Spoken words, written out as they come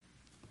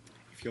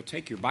If you'll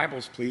take your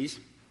Bibles, please,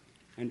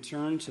 and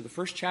turn to the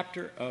first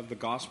chapter of the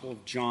Gospel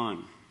of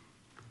John.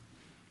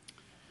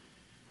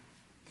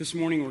 This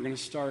morning we're going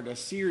to start a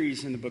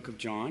series in the book of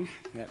John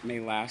that may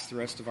last the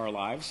rest of our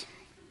lives.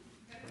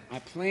 I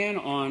plan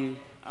on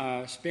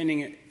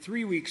spending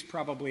 3 weeks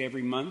probably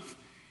every month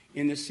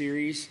in this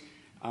series,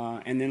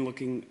 and then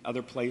looking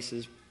other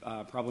places,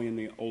 probably in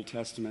the Old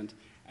Testament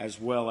as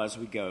well as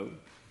we go.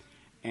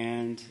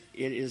 And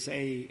it is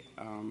a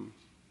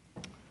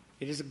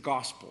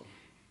gospel.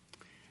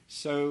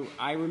 So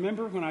I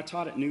remember when I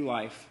taught at New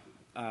Life,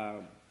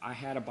 I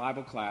had a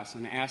Bible class,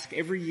 and I asked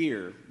every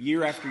year,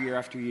 year after year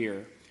after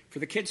year, for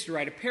the kids to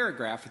write a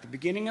paragraph at the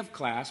beginning of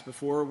class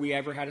before we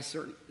ever had a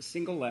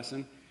single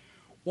lesson.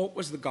 What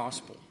was the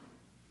gospel?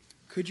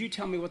 Could you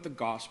tell me what the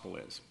gospel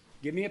is?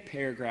 Give me a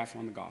paragraph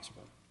on the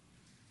gospel.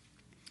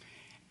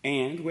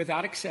 And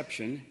without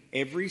exception,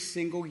 every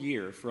single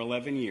year for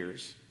 11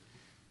 years,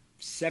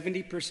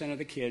 70% of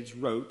the kids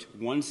wrote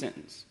one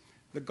sentence.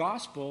 The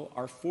gospel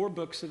are 4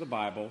 books of the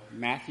Bible: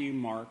 Matthew,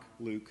 Mark,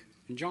 Luke,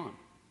 and John,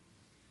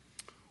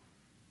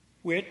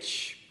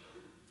 which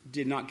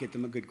did not get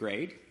them a good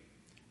grade,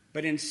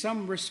 but in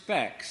some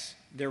respects,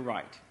 they're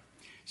right.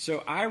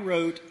 So I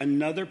wrote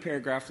another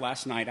paragraph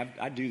last night.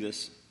 I do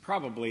this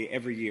probably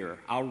every year.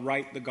 I'll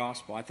write the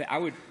gospel. I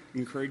would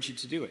encourage you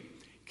to do it.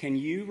 Can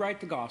you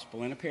write the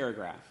gospel in a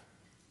paragraph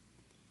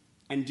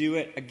and do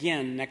it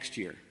again next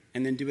year,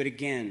 and then do it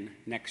again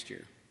next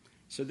year?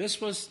 So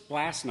this was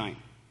last night.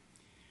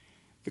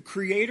 The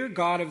Creator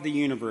God of the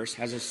universe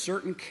has a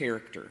certain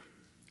character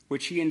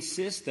which he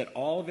insists that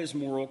all of his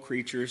moral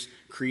creatures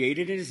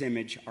created in his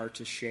image are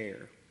to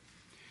share.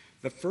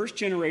 The first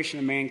generation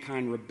of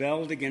mankind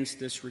rebelled against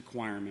this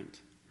requirement.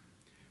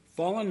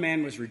 Fallen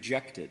man was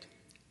rejected,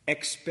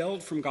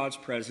 expelled from God's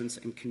presence,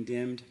 and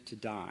condemned to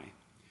die.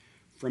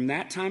 From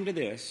that time to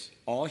this,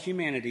 all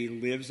humanity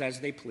lives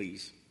as they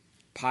please,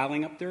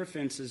 piling up their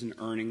offenses and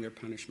earning their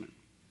punishment.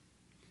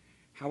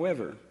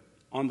 However,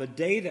 on the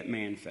day that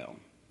man fell,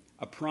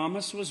 a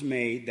promise was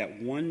made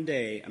that one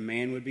day a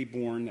man would be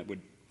born that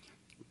would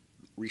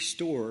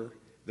restore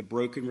the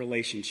broken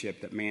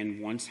relationship that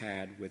man once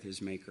had with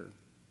his Maker.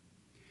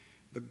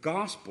 The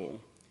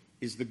gospel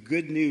is the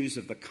good news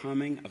of the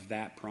coming of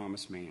that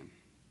promised man.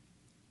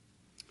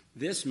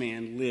 This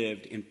man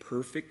lived in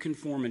perfect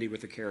conformity with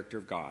the character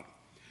of God,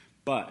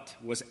 but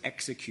was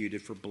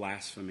executed for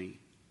blasphemy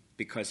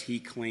because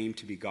he claimed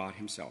to be God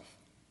himself.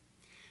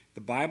 The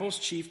Bible's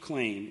chief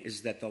claim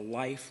is that the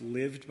life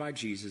lived by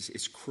Jesus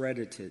is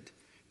credited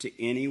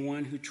to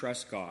anyone who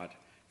trusts God,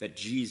 that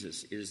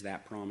Jesus is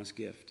that promised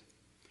gift.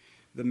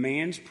 The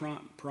man's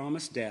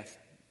promised death,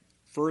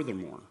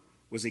 furthermore,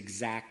 was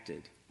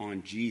exacted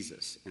on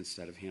Jesus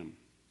instead of him.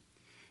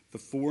 The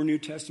 4 New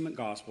Testament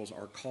Gospels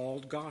are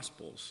called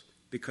Gospels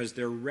because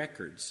they're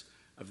records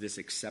of this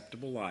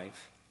acceptable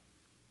life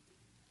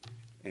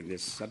and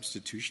this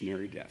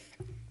substitutionary death.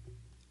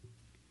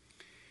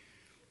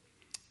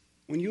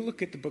 When you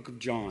look at the book of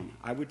John,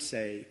 I would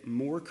say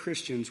more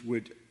Christians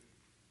would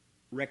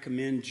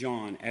recommend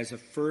John as a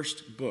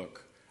first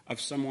book of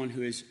someone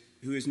who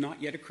is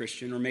not yet a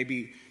Christian, or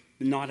maybe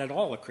not at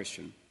all a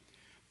Christian,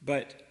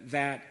 but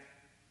that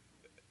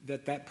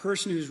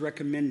person who's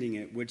recommending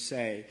it would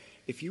say,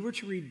 if you were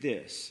to read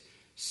this,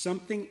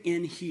 something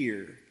in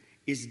here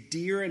is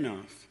dear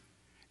enough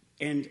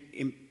and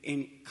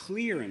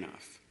clear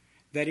enough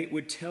that it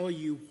would tell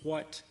you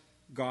what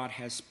God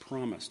has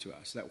promised to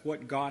us, that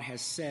what God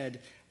has said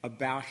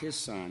about his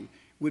Son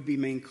would be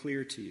made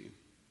clear to you.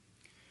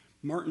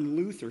 Martin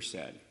Luther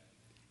said,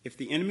 if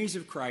the enemies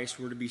of Christ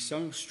were to be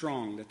so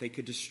strong that they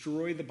could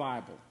destroy the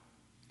Bible,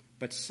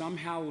 but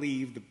somehow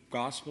leave the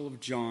Gospel of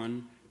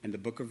John and the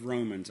book of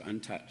Romans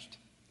untouched,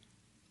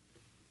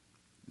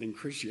 then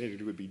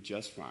Christianity would be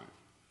just fine.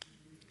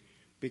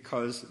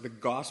 Because the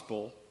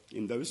gospel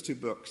in those 2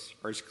 books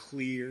are as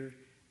clear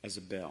as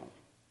a bell.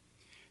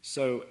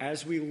 So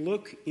as we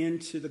look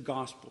into the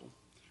gospel,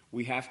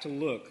 we have to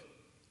look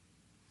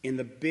in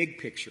the big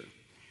picture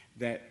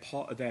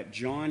that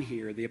John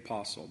here, the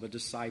apostle, the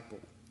disciple,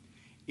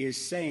 is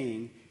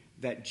saying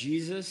that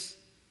Jesus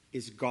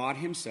is God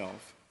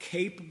himself,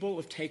 capable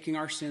of taking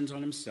our sins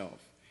on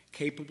himself,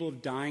 capable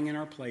of dying in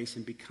our place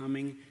and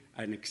becoming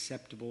an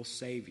acceptable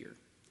Savior,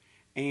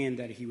 and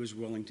that he was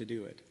willing to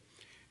do it.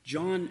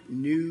 John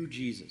knew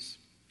Jesus.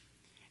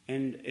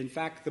 And in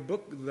fact,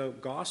 the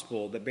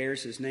gospel that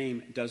bears his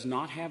name does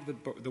not have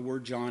the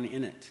word John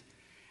in it.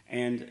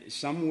 And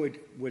some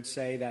would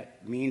say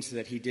that means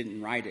that he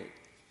didn't write it,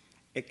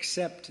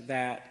 except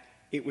that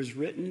it was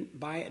written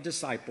by a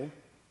disciple,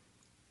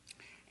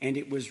 and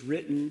it was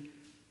written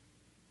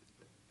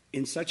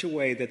in such a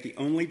way that the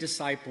only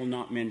disciple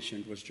not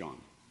mentioned was John.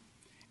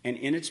 And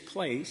in its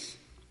place,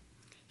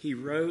 he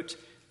wrote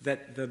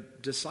that the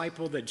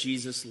disciple that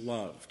Jesus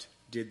loved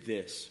did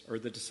this, or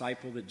the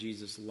disciple that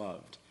Jesus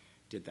loved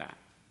did that.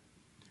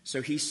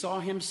 So he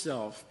saw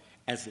himself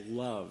as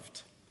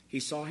loved. He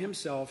saw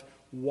himself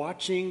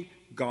watching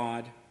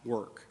God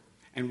work.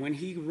 And when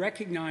he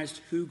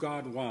recognized who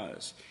God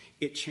was,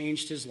 it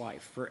changed his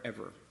life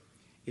forever.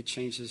 It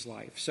changed his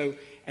life. So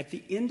at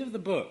the end of the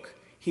book,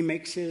 he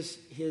makes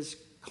his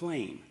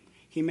claim.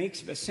 He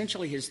makes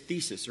essentially his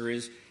thesis or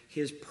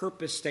his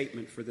purpose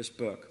statement for this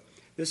book.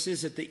 This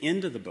is at the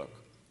end of the book.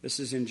 This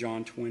is in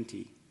John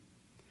 20.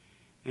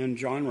 And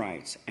John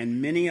writes,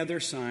 "And many other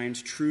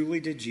signs truly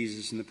did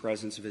Jesus in the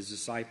presence of his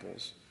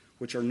disciples,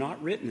 which are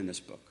not written in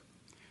this book.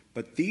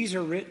 But these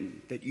are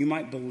written that you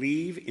might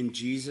believe in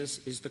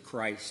Jesus is the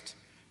Christ,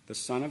 the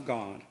Son of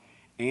God,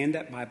 and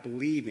that by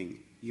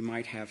believing you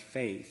might have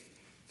faith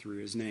through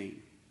his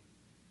name."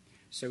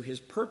 So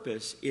his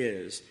purpose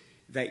is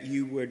that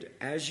you would,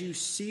 as you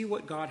see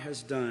what God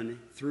has done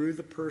through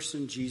the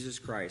person Jesus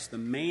Christ, the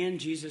man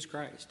Jesus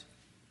Christ,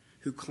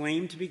 who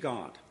claimed to be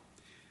God,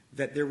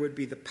 that there would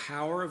be the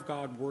power of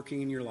God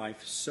working in your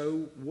life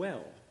so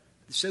well,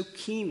 so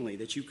keenly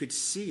that you could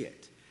see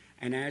it.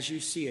 And as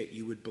you see it,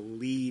 you would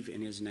believe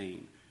in his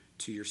name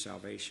to your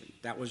salvation.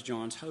 That was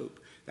John's hope.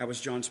 That was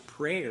John's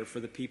prayer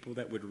for the people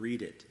that would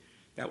read it.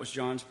 That was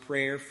John's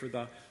prayer for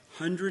the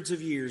hundreds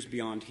of years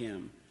beyond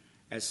him,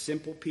 as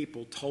simple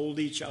people told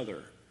each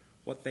other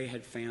what they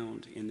had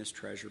found in this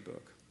treasure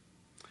book.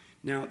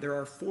 Now, there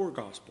are 4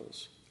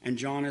 Gospels, and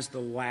John is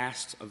the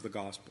last of the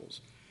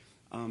Gospels.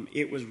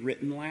 It was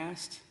written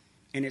last,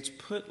 and it's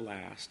put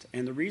last.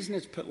 And the reason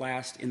it's put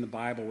last in the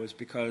Bible is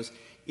because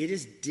it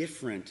is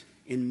different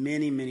in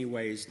many, many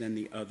ways than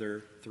the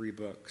other 3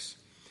 books.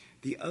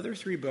 The other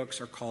 3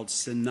 books are called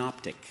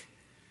synoptic,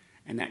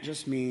 and that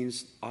just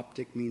means,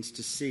 optic means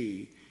to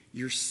see.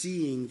 You're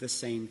seeing the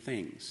same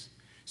things.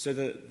 So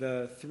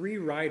the 3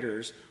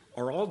 writers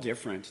are all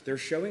different. They're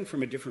showing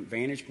from a different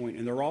vantage point,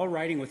 and they're all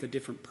writing with a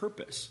different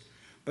purpose.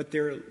 But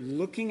they're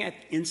looking at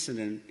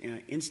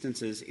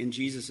instances in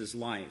Jesus'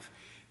 life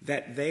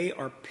that they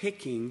are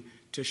picking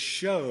to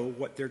show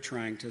what they're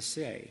trying to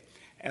say.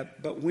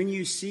 But when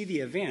you see the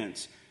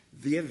events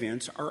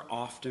are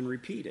often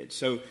repeated.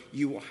 So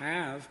you will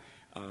have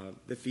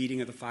the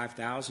feeding of the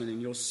 5,000,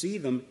 and you'll see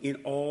them in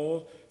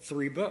all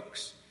 3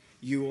 books.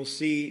 You will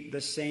see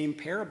the same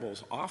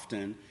parables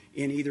often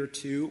in either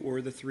 2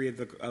 or the 3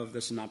 of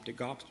the synoptic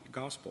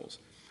Gospels.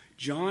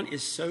 John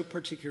is so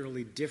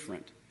particularly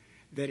different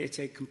that it's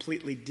a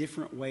completely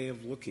different way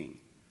of looking.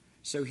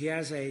 So he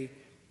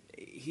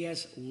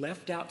has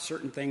left out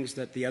certain things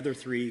that the other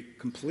 3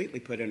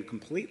 completely put in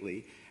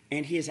completely,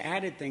 and he has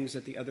added things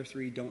that the other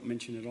 3 don't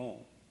mention at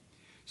all.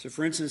 So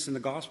for instance, in the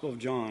Gospel of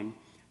John,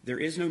 there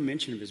is no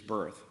mention of his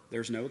birth.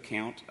 There's no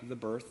account of the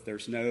birth.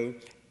 There's no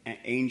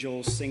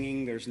angels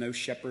singing. There's no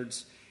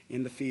shepherds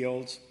in the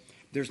fields.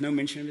 There's no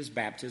mention of his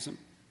baptism,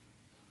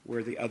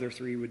 where the other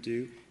 3 would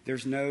do.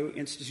 There's no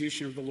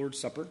institution of the Lord's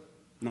Supper,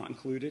 not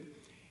included.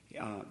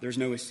 There's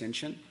no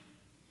ascension.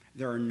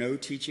 There are no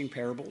teaching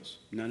parables,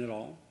 none at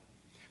all.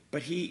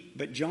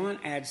 But John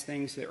adds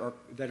things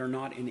that are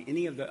not in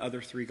any of the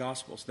other 3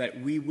 Gospels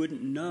that we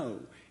wouldn't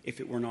know if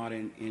it were not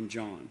in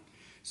John.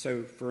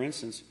 So, for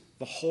instance,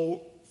 the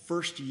whole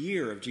first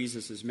year of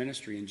Jesus'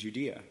 ministry in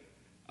Judea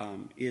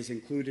is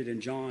included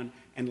in John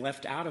and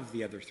left out of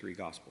the other 3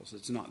 Gospels.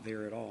 It's not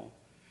there at all.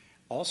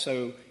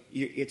 Also,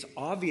 it's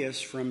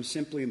obvious from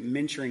simply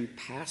mentioning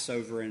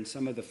Passover and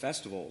some of the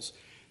festivals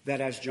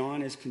that as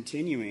John is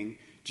continuing,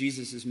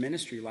 Jesus'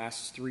 ministry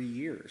lasts 3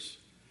 years.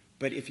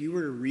 But if you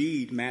were to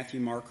read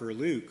Matthew, Mark, or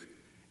Luke,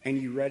 and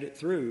you read it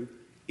through,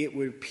 it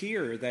would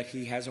appear that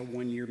he has a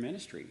 1-year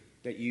ministry,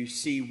 that you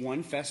see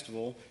one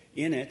festival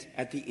in it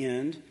at the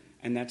end,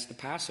 and that's the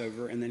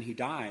Passover, and then he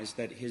dies,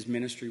 that his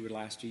ministry would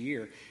last a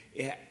year.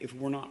 If it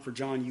were not for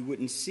John, you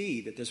wouldn't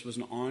see that this was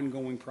an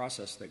ongoing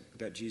process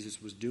that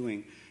Jesus was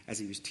doing as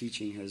he was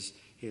teaching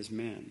his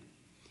men.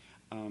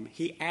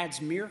 He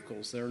adds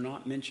miracles that are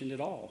not mentioned at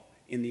all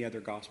in the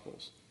other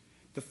Gospels.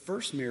 The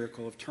first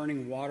miracle of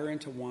turning water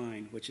into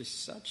wine, which is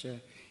such an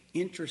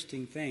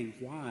interesting thing.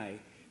 Why?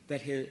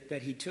 That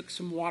he took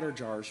some water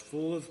jars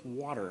full of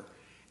water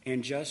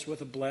and just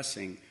with a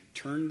blessing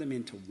turned them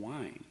into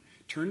wine,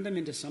 turned them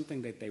into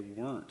something that they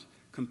weren't.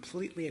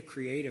 Completely a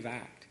creative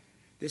act.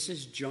 This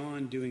is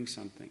John doing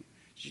something.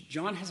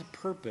 John has a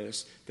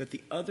purpose that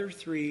the other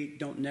 3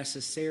 don't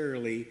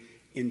necessarily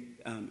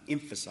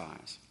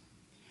emphasize.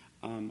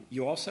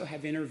 You also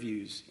have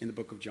interviews in the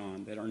book of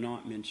John that are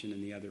not mentioned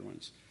in the other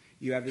ones.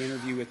 You have the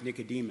interview with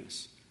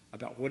Nicodemus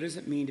about what does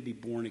it mean to be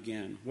born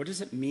again? What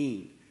does it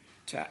mean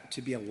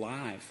to be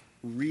alive,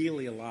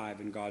 really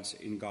alive in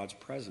God's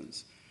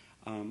presence?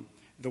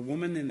 The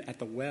woman at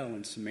the well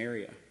in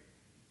Samaria,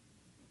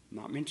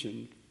 not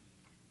mentioned.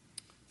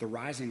 The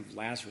rising of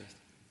Lazarus.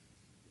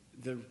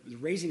 The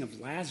raising of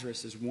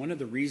Lazarus is one of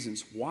the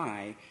reasons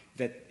why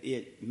that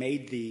it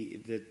made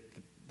the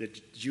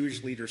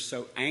Jewish leaders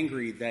so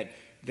angry that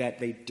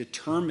they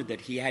determined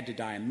that he had to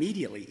die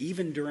immediately,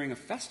 even during a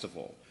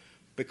festival,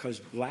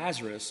 because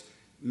Lazarus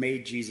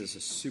made Jesus a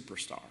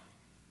superstar.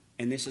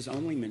 And this is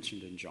only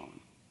mentioned in John.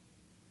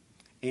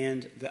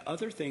 And the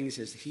other things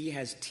is he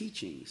has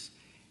teachings,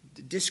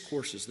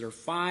 discourses. There are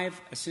 5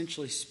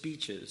 essentially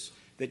speeches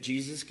that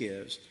Jesus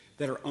gives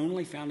that are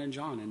only found in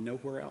John and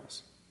nowhere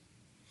else.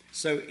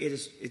 So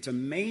it's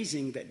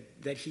amazing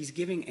that he's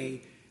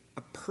giving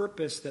a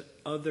purpose that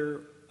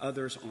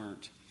others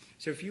aren't.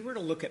 So if you were to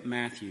look at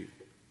Matthew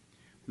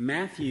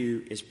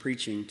is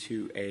preaching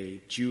to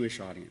a Jewish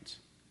audience,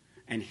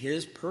 and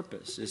his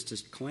purpose is to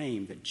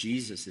claim that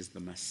Jesus is the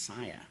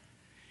Messiah.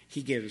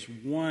 He gives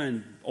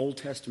one Old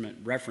Testament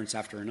reference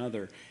after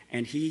another,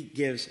 and he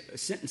gives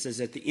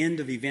sentences at the end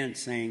of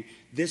events saying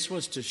this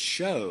was to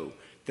show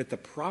that the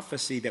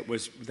prophecy that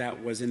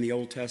was in the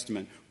Old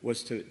Testament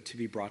was to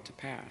be brought to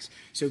pass.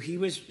 So he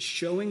was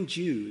showing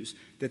Jews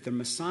that the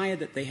Messiah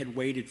that they had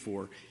waited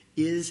for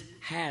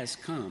has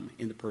come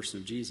in the person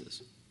of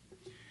Jesus.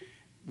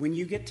 When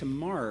you get to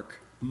Mark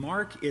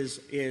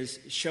is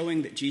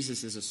showing that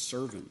Jesus is a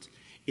servant.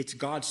 It's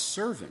God's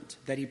servant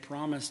that he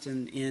promised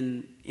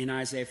in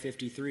Isaiah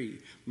 53,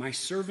 my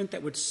servant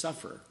that would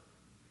suffer.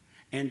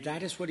 And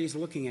that is what he's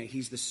looking at.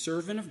 He's the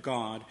servant of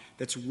God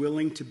that's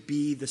willing to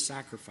be the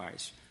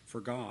sacrifice for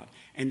God.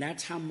 And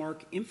that's how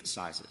Mark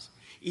emphasizes.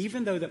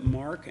 Even though that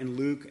Mark and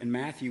Luke and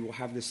Matthew will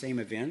have the same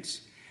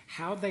events,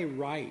 how they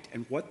write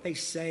and what they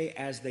say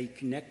as they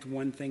connect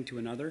one thing to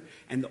another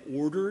and the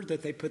order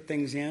that they put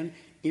things in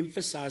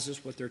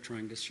emphasizes what they're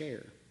trying to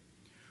share.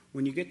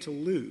 When you get to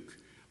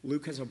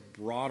Luke has a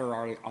broader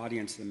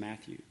audience than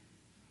Matthew.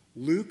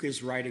 Luke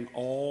is writing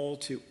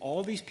to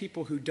all these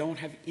people who don't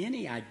have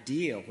any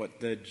idea what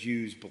the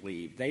Jews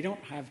believe.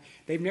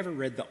 They've never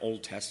read the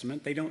Old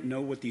Testament. They don't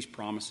know what these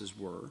promises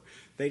were.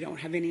 They don't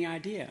have any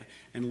idea.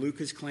 And Luke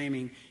is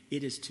claiming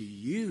it is to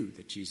you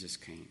that Jesus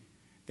came.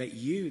 That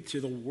you, to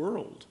the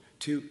world,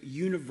 to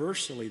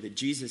universally, that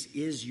Jesus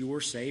is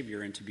your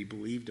Savior and to be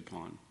believed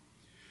upon.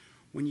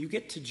 When you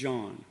get to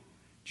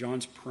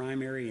John's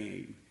primary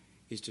aim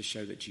is to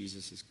show that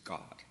Jesus is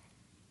God.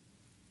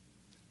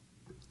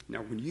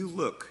 Now, when you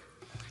look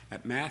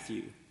at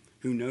Matthew,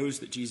 who knows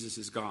that Jesus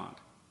is God,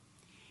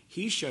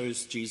 he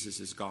shows Jesus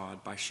is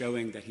God by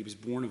showing that he was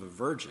born of a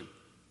virgin,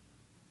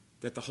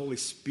 that the Holy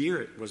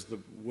Spirit was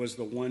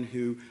the one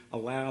who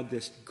allowed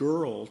this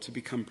girl to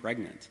become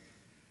pregnant.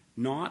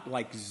 Not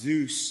like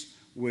Zeus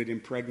would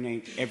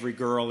impregnate every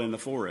girl in the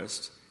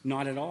forest,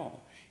 not at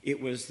all.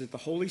 It was that the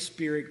Holy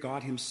Spirit,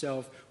 God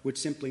himself, would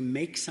simply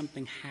make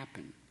something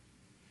happen.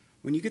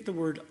 When you get the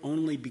word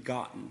only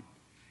begotten,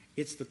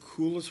 it's the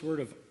coolest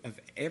word of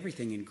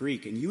everything in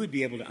Greek, and you would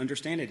be able to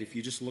understand it if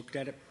you just looked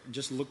at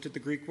the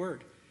Greek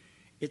word.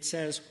 It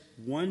says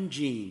one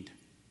gened.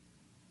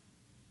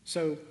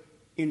 So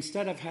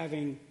instead of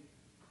having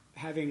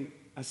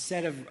a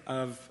set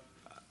of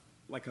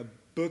like a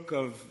book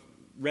of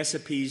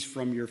recipes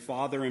from your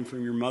father and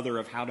from your mother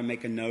of how to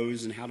make a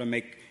nose and how to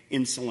make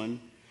insulin,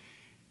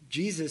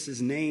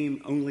 Jesus'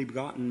 name, only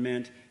begotten,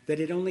 meant that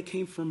it only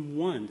came from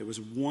one. There was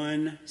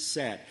one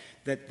set,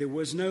 that there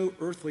was no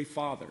earthly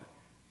father,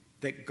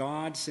 that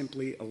God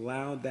simply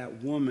allowed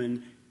that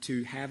woman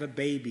to have a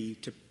baby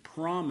to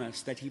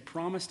promise, that he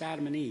promised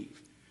Adam and Eve,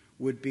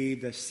 would be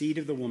the seed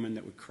of the woman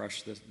that would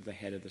crush the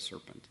head of the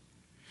serpent.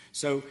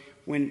 So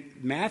when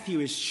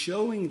Matthew is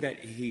showing that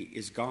he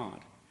is God,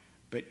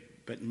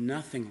 but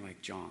nothing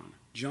like John.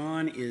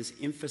 John is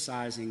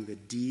emphasizing the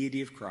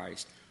deity of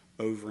Christ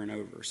over and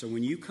over. So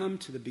when you come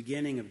to the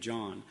beginning of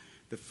John,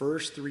 the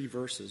first 3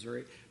 verses,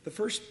 or the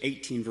first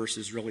 18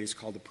 verses really is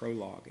called the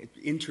prologue. It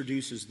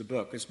introduces the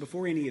book. It's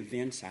before any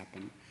events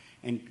happen,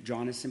 and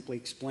John is simply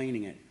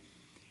explaining it.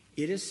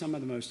 It is some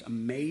of the most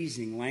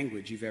amazing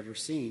language you've ever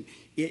seen.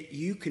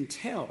 You can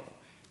tell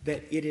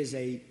that it is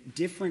a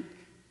different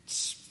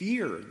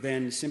sphere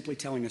than simply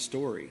telling a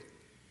story.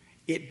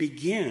 It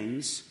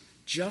begins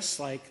just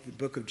like the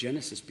book of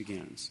Genesis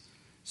begins.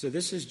 So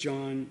this is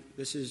John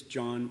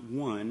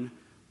 1,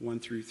 1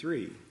 through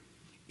 3.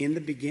 In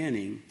the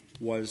beginning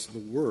was the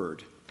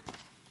Word,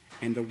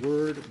 and the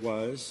Word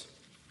was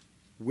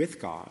with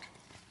God,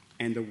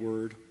 and the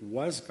Word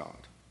was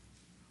God.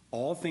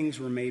 All things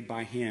were made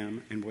by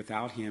him, and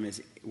without him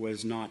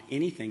was not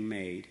anything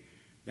made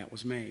that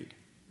was made.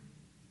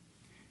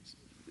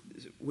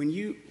 When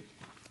you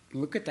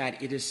look at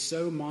that, it is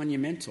so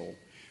monumental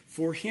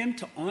for him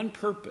to, on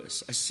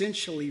purpose,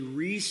 essentially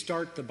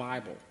restart the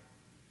Bible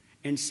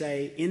and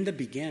say, in the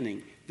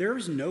beginning, there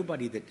is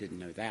nobody that didn't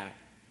know that.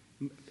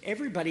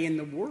 Everybody in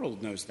the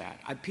world knows that.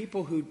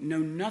 People who know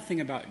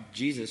nothing about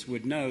Jesus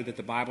would know that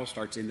the Bible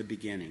starts in the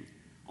beginning.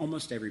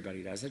 Almost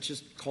everybody does. That's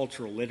just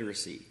cultural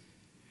literacy.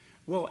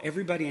 Well,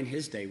 everybody in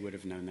his day would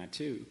have known that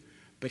too.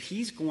 But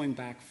he's going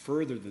back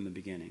further than the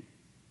beginning.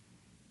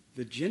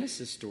 The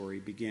Genesis story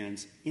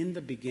begins, in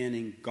the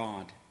beginning,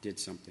 God did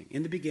something.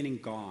 In the beginning,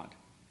 God.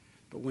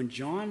 But when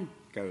John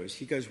goes,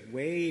 he goes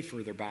way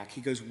further back. He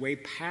goes way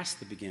past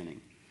the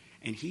beginning.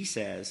 And he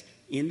says,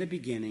 in the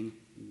beginning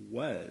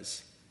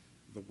was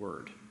the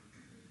Word.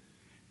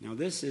 Now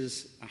this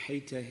is, I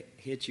hate to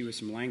hit you with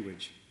some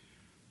language,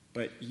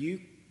 but you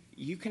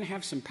can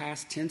have some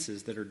past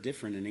tenses that are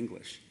different in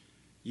English.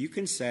 You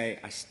can say,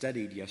 I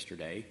studied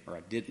yesterday, or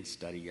I didn't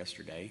study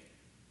yesterday.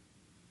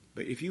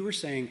 But if you were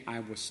saying,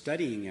 I was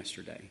studying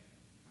yesterday,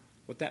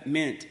 what that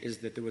meant is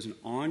that there was an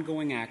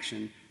ongoing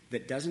action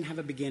that doesn't have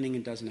a beginning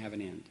and doesn't have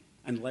an end.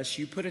 Unless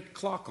you put a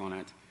clock on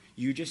it,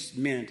 you just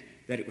meant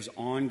that it was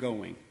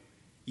ongoing.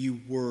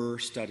 You were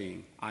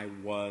studying. I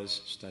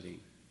was studying.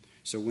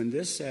 So when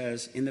this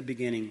says, in the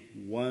beginning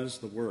was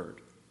the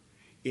Word,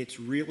 it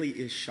really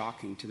is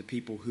shocking to the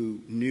people who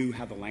knew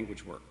how the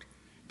language worked.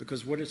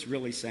 Because what it's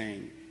really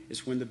saying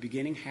is when the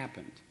beginning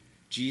happened,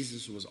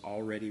 Jesus was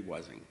already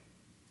wasing.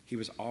 He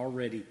was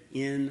already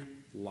in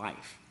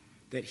life.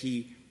 That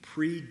he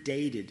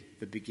predated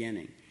the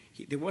beginning.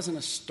 There wasn't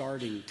a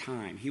starting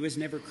time. He was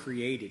never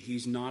created.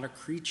 He's not a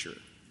creature.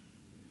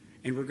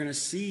 And we're going to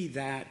see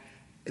that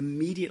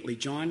immediately.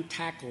 John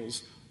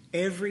tackles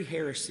every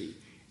heresy,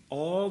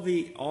 all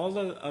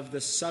of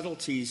the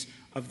subtleties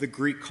of the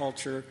Greek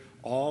culture,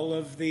 all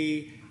of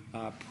the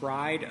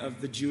pride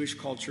of the Jewish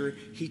culture.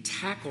 He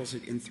tackles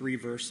it in 3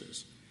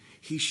 verses.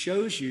 He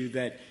shows you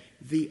that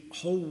the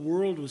whole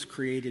world was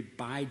created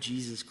by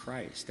Jesus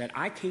Christ, that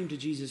I came to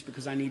Jesus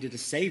because I needed a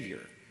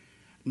Savior,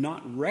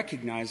 not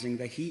recognizing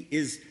that he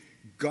is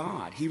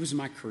God. He was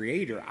my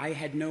creator. I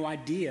had no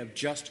idea of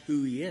just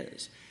who he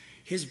is.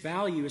 His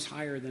value is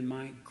higher than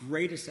my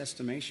greatest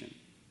estimation.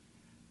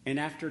 And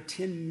after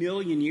 10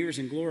 million years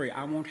in glory,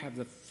 I won't have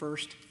the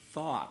first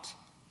thought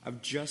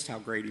of just how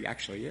great he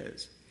actually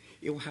is.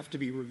 It will have to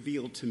be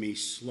revealed to me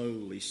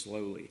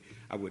slowly.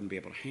 I wouldn't be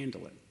able to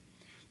handle it.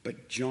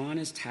 But John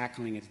is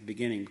tackling at the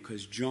beginning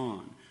because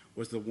John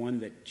was the one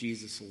that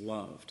Jesus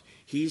loved.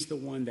 He's the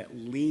one that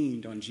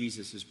leaned on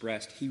Jesus'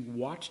 breast. He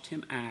watched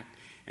him act,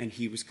 and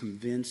he was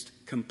convinced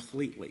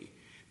completely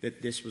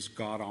that this was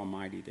God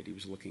Almighty that he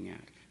was looking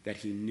at, that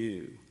he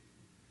knew.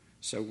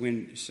 So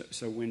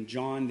when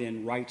John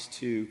then writes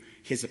to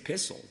his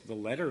epistle, the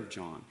letter of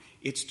John,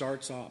 it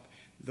starts off,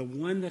 the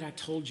one that I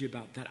told you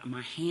about, that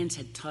my hands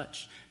had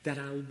touched, that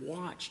I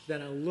watched,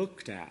 that I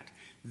looked at,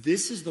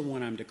 this is the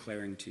one I'm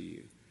declaring to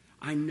you.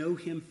 I know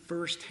him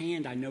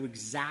firsthand. I know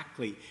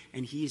exactly,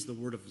 and he is the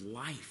word of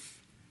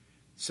life.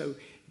 So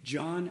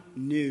John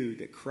knew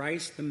that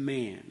Christ the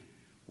man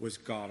was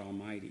God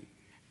Almighty.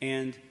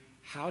 And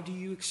how do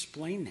you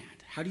explain that?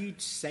 How do you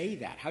say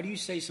that? How do you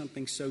say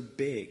something so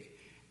big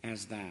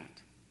as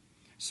that?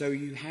 So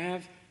you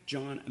have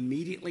John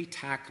immediately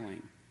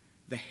tackling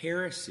the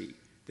heresy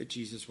that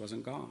Jesus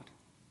wasn't God.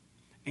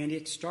 And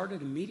it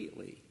started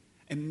immediately,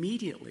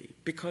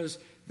 because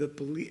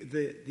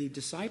the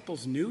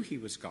disciples knew he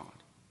was God.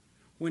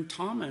 When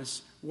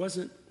Thomas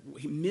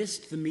he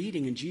missed the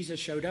meeting and Jesus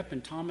showed up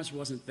and Thomas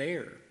wasn't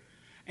there.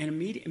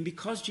 And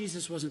because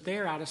Jesus wasn't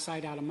there, out of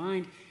sight, out of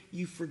mind,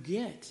 you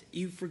forget.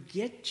 You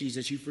forget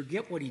Jesus. You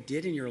forget what he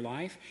did in your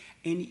life.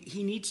 And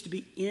he needs to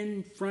be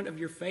in front of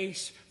your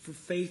face for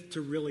faith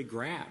to really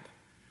grab.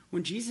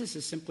 When Jesus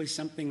is simply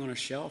something on a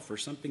shelf or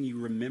something you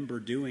remember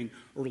doing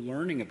or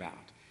learning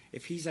about,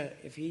 if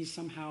he's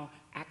somehow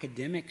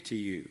academic to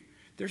you,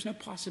 there's no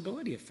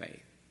possibility of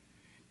faith.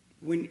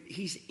 When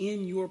he's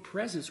in your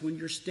presence, when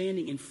you're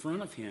standing in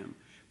front of him,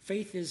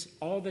 faith is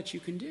all that you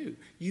can do.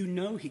 You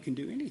know he can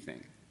do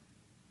anything.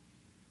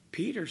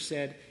 Peter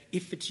said,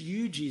 if it's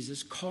you,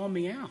 Jesus, call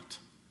me out.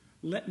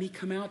 Let me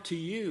come out to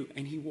you.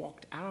 And he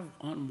walked out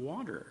on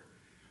water.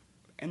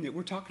 And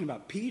we're talking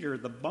about Peter,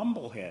 the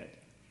bumblehead.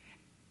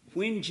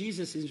 When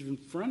Jesus is in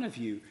front of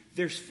you,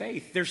 there's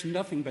faith. There's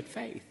nothing but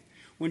faith.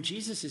 When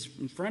Jesus is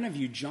in front of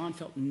you, John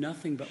felt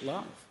nothing but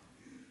love.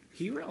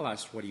 He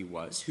realized what he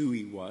was, who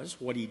he was,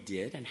 what he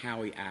did, and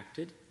how he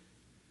acted.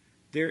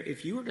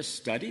 If you were to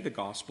study the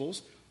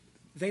Gospels,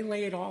 they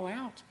lay it all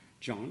out.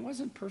 John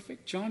wasn't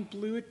perfect. John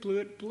blew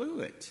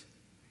it.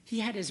 He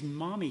had his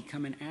mommy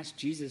come and ask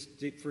Jesus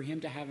for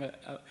him to have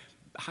a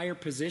higher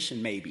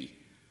position, maybe.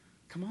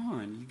 Come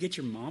on, you get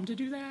your mom to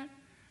do that?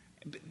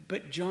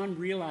 But John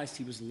realized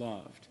he was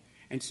loved.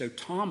 And so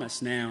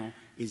Thomas now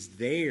is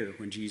there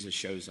when Jesus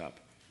shows up.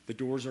 The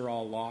doors are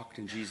all locked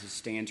and Jesus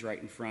stands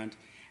right in front.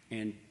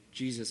 And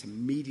Jesus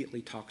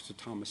immediately talks to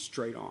Thomas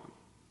straight on.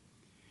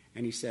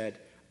 And he said,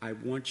 I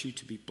want you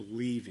to be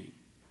believing.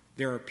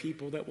 There are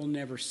people that will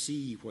never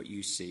see what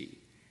you see.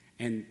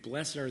 And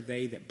blessed are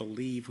they that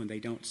believe when they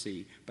don't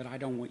see. But I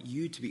don't want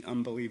you to be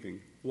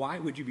unbelieving. Why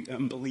would you be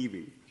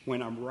unbelieving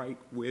when I'm right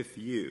with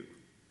you?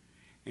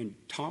 And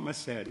Thomas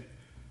said,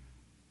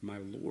 my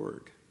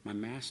Lord, my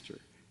Master,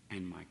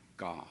 and my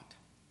God.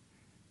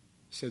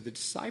 So the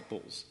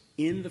disciples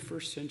in the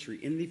first century,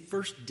 in the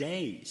first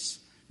days,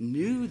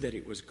 knew that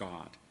it was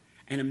God.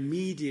 And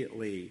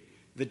immediately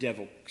the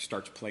devil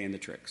starts playing the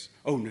tricks.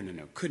 Oh,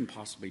 no, couldn't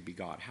possibly be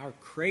God. How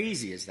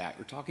crazy is that?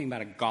 We're talking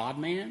about a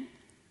God-man?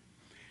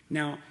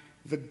 Now,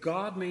 the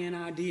God-man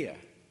idea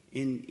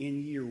in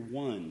year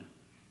one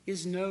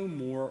is no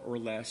more or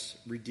less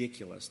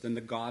ridiculous than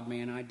the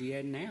God-man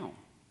idea now.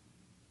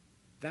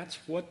 That's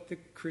what the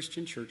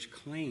Christian church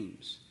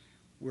claims.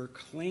 We're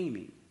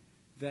claiming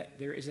that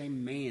there is a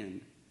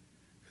man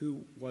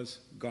who was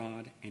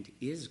God and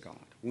is God.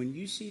 When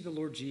you see the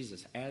Lord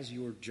Jesus as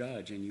your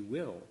judge, and you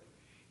will,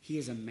 he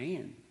is a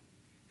man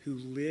who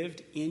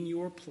lived in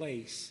your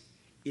place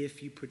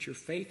if you put your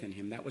faith in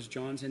him. That was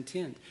John's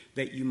intent,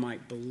 that you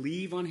might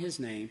believe on his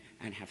name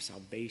and have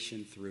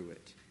salvation through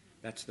it.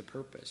 That's the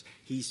purpose.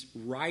 He's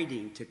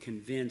writing to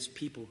convince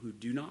people who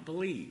do not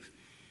believe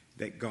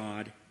that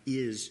God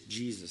is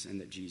Jesus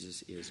and that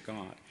Jesus is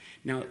God.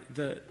 Now,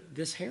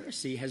 this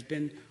heresy has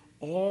been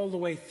all the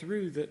way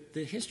through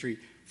the history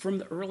from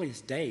the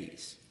earliest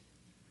days.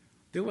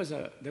 There was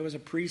a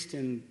priest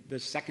in the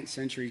 2nd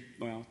century,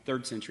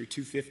 3rd century,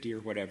 250 or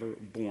whatever,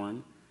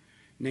 born,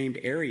 named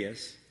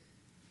Arius,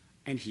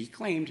 and he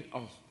claimed,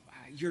 "Oh,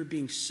 you're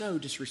being so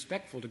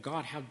disrespectful to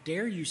God. How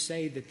dare you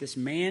say that this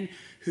man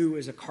who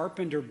is a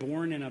carpenter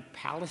born in a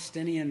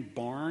Palestinian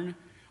barn,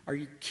 are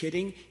you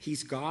kidding?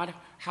 He's God.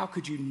 How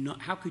could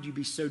you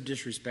be so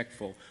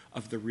disrespectful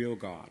of the real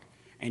God?"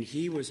 And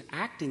he was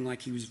acting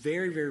like he was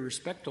very, very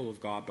respectful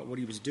of God, but what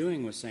he was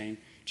doing was saying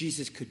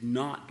Jesus could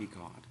not be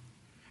God.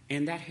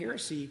 And that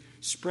heresy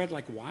spread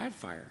like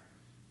wildfire.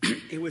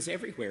 It was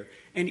everywhere.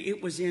 And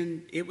it was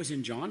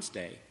in John's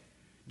day.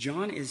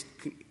 John is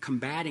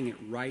combating it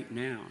right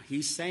now.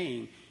 He's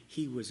saying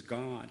he was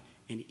God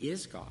and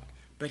is God.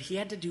 But he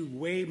had to do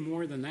way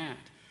more than that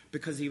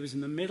because he was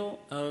in the middle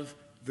of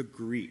the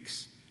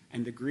Greeks.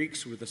 And the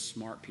Greeks were the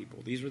smart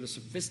people. These were the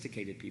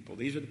sophisticated people.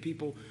 These were the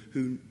people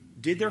who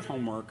did their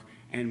homework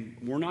and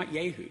were not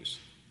yahoos.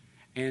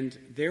 And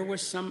there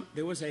was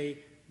a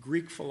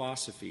Greek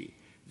philosophy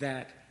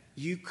that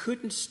you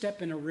couldn't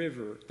step in a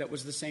river that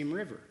was the same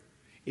river.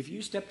 If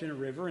you stepped in a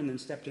river and then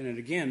stepped in it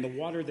again, the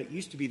water that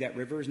used to be that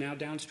river is now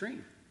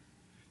downstream.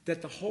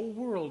 That the whole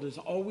world is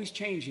always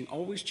changing,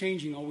 always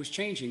changing, always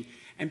changing.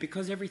 And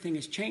because everything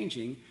is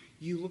changing,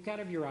 you look out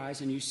of your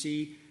eyes and you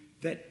see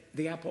that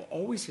the apple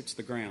always hits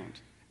the ground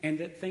and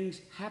that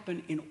things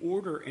happen in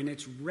order and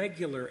it's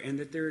regular and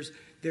that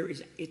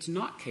it's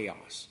not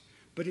chaos,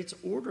 but it's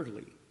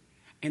orderly.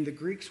 And the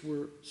Greeks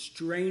were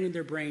straining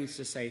their brains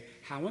to say,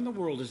 how in the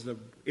world is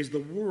the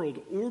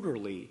world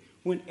orderly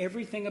when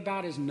everything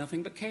about it is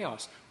nothing but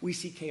chaos? We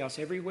see chaos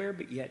everywhere,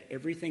 but yet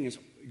everything is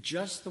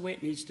just the way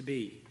it needs to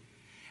be.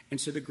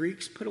 And so the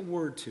Greeks put a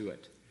word to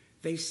it.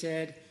 They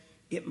said,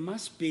 it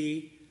must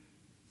be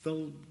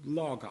the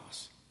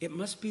logos. It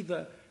must be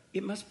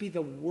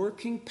the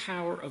working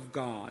power of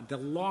God, the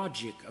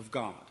logic of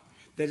God,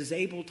 that is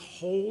able to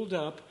hold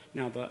up.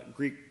 Now, the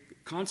Greek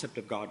concept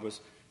of God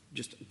was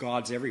just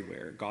gods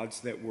everywhere, gods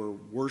that were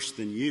worse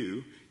than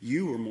you.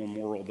 You were more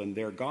moral than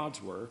their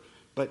gods were.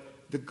 But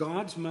the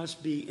gods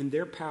must be, in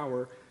their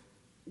power,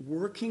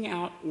 working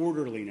out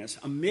orderliness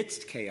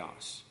amidst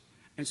chaos.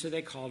 And so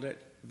they called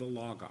it the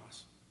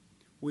Logos,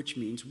 which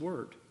means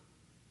word.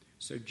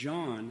 So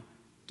John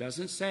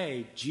doesn't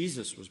say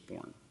Jesus was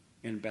born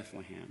in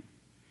Bethlehem.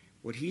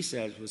 What he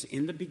says was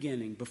in the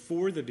beginning,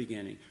 before the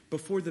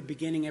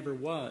beginning ever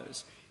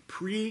was,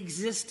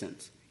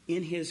 pre-existent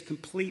in his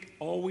complete,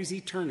 always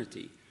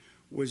eternity,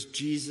 was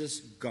Jesus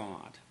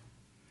God.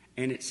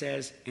 And it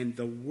says, and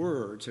the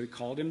Word, so he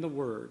called him the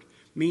Word,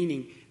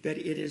 meaning that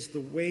it is the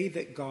way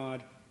that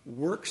God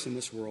works in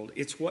this world.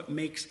 It's what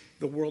makes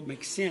the world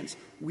make sense.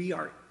 We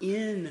are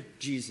in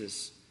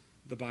Jesus,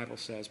 the Bible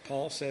says.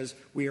 Paul says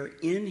we are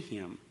in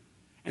him,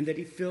 and that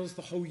he fills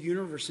the whole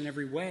universe in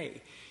every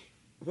way.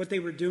 What they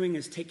were doing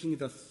is taking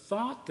the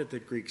thought that the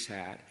Greeks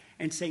had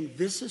and saying,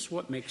 this is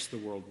what makes the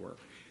world work.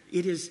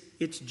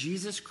 It's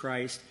Jesus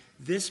Christ,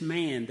 this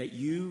man that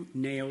you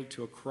nailed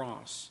to a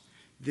cross.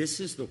 This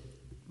is the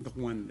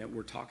one that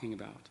we're talking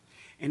about.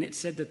 And it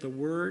said that the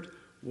Word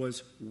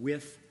was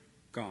with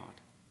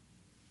God.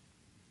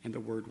 And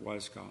the Word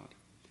was God.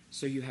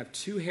 So you have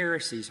two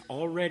heresies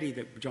already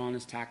that John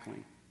is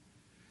tackling.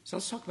 So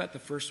let's talk about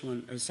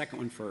the second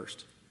one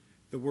first.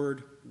 The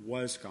Word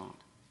was God.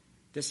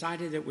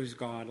 Decided it was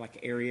God,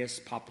 like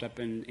Arius popped up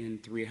in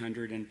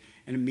 300 and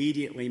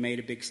immediately made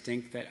a big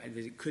stink that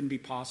it couldn't be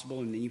possible.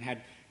 And then you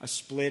had a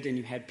split and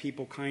you had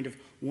people kind of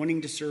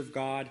wanting to serve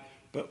God.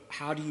 But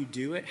how do you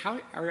do it? How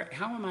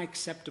am I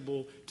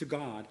acceptable to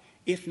God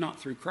if not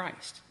through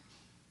Christ?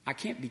 I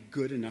can't be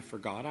good enough for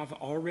God. I've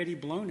already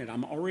blown it.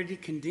 I'm already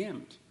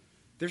condemned.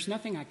 There's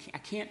nothing I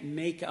can't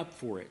make up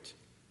for it.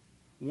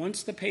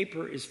 Once the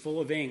paper is full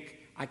of ink,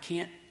 I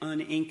can't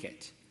unink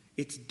it.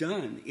 It's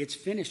done. It's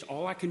finished.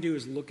 All I can do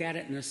is look at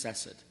it and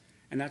assess it.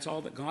 And that's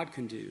all that God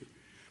can do.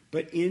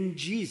 But in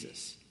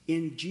Jesus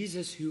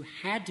who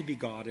had to be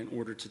God in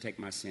order to take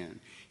my sin,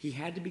 he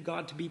had to be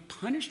God to be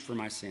punished for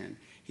my sin.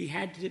 He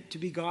had to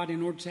be God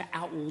in order to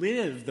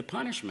outlive the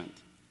punishment.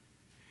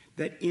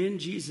 That in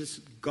Jesus,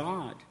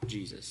 God,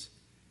 Jesus,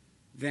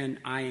 then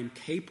I am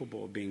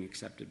capable of being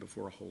accepted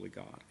before a holy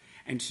God.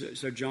 And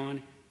so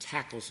John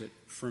tackles it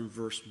from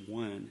verse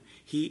 1.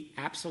 He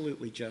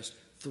absolutely just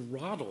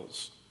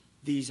throttles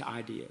these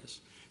ideas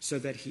so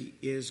that he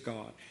is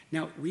God.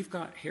 Now, we've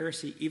got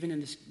heresy even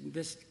in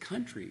this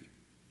country.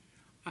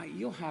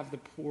 You'll have the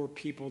poor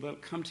people that'll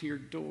come to your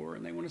door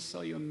and they want to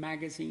sell you a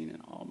magazine,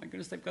 and oh my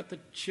goodness, they've got the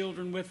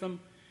children with them.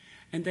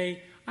 And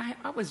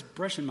I was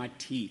brushing my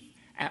teeth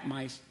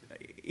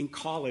in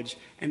college,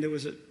 and there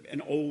was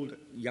an old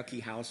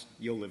yucky house.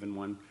 You'll live in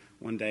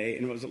one day,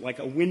 and it was like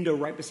a window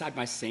right beside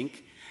my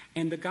sink.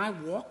 And the guy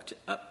walked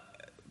up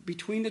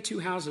between the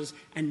two houses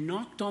and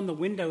knocked on the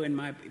window in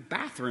my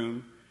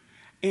bathroom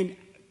and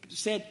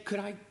said, could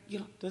I,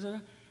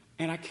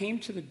 And I came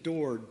to the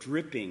door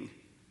dripping.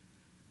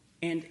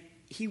 And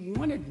he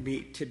wanted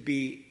me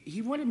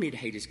to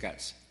hate his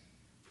guts,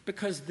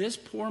 because this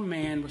poor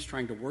man was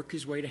trying to work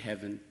his way to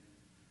heaven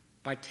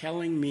by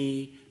telling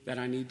me that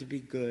I need to be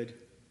good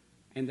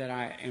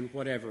and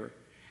whatever.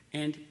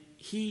 And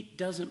he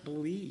doesn't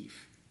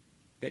believe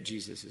that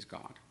Jesus is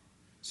God.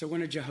 So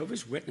when a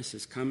Jehovah's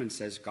Witnesses come and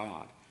says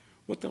God,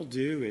 what they'll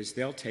do is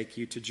they'll take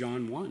you to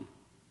John 1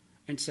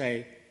 and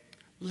say,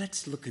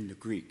 let's look in the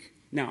Greek.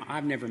 Now,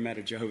 I've never met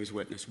a Jehovah's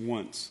Witness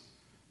once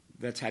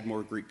that's had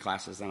more Greek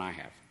classes than I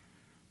have,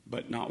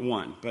 but not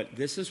one. But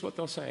this is what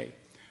they'll say.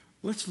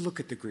 Let's look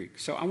at the Greek.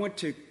 So I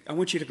want you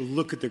to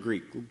look at the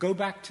Greek. Go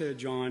back to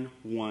John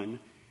 1,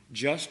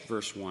 just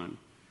verse 1,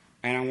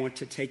 and I want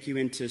to take you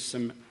into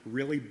some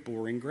really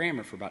boring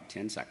grammar for about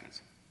 10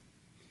 seconds.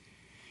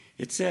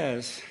 It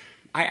says,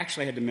 I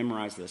actually had to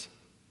memorize this.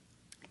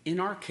 In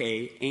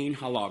arche, ein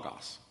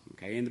halagos.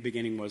 Okay, in the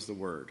beginning was the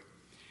word.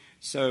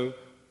 So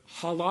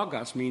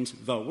halagos means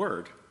the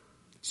word.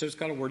 So it's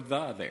got a word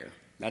the there.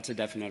 That's a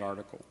definite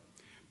article.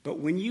 But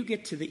when you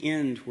get to the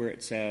end where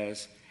it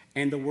says,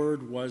 and the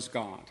word was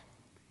God,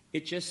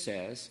 it just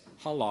says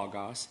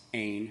halagos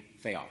ein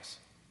theos.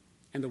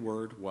 And the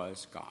word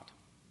was God.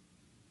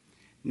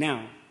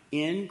 Now,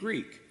 in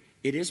Greek,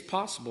 it is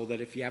possible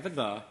that if you have a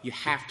the, you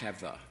have to have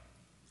the.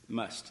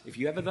 Must. If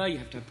you have a the, you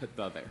have to put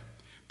the there.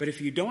 But if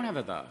you don't have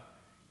a the,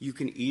 you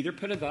can either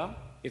put a the.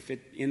 If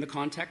it in the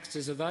context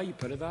is a the, you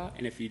put a the.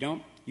 And if you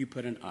don't, you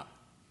put an a.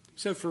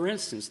 So, for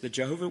instance, the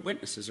Jehovah's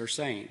Witnesses are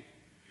saying,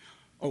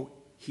 oh,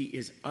 he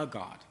is a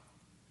God,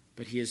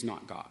 but he is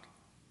not God.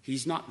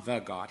 He's not the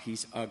God,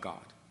 he's a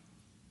God.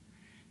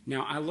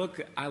 Now, I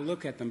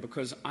look at them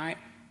because I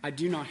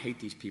do not hate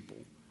these people.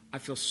 I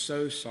feel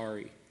so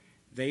sorry.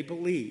 They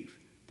believe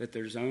that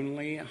there's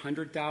only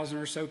 100,000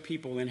 or so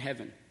people in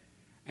heaven,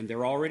 and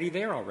they're already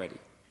there already.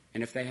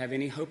 And if they have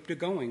any hope to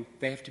going,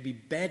 they have to be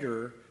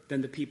better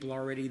than the people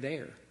already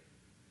there,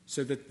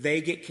 so that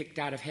they get kicked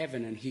out of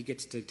heaven and he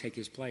gets to take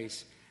his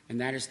place. And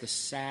that is the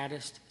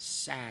saddest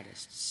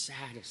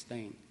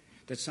thing,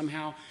 that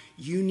somehow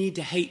you need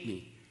to hate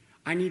me.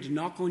 I need to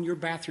knock on your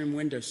bathroom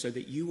window so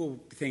that you will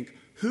think,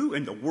 who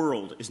in the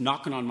world is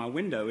knocking on my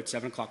window at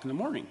 7 o'clock in the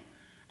morning?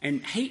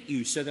 And hate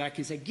you so that I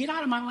can say, get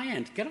out of my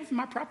land, get off of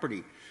my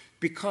property.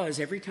 Because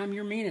every time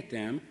you're mean at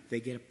them, they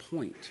get a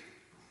point.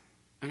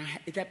 And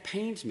that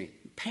pains me,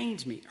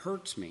 it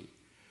hurts me.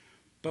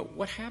 But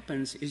what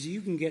happens is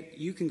you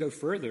can go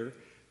further.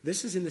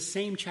 This is in the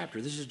same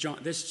chapter. This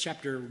is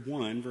chapter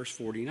 1, verse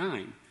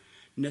 49.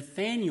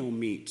 Nathanael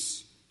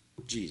meets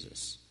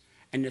Jesus.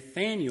 And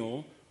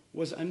Nathanael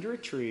was under a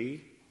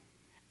tree,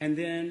 and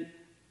then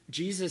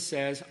Jesus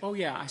says, oh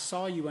yeah, I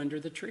saw you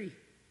under the tree.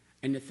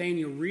 And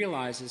Nathanael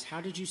realizes,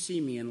 how did you see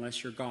me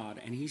unless you're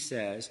God? And he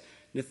says,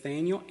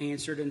 Nathanael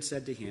answered and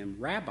said to him,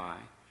 Rabbi,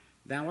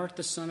 thou art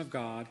the Son of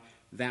God,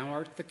 thou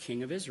art the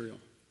King of Israel.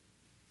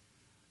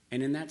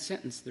 And in that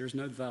sentence, there's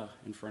no the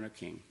in front of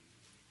king.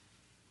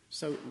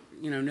 So,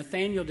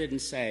 Nathanael didn't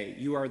say,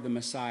 you are the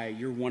Messiah,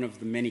 you're one of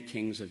the many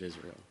kings of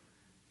Israel.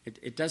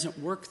 It doesn't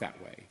work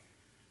that way.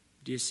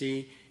 Do you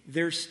see?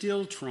 They're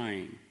still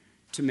trying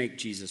to make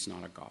Jesus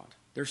not a God.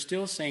 They're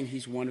still saying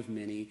he's one of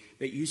many,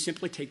 that you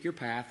simply take your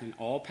path and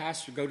all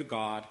paths go to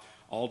God,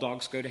 all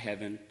dogs go to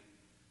heaven.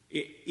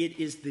 It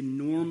is the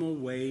normal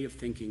way of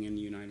thinking in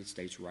the United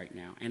States right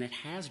now. And it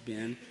has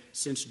been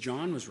since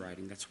John was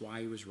writing. That's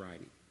why he was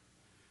writing.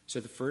 So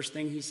the first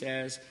thing he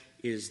says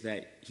is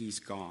that he's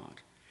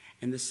God.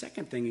 And the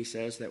second thing he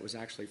says that was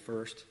actually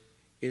first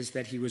is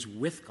that he was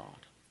with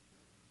God.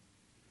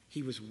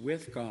 He was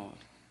with God.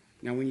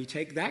 Now, when you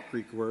take that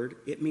Greek word,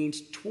 it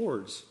means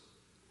towards,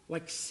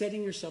 like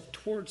setting yourself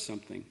towards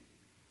something.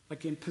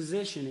 Like in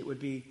position, it would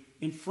be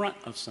in front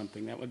of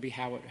something. That would be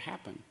how it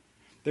happened.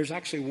 There's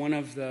actually one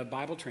of the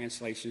Bible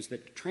translations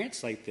that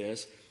translate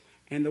this,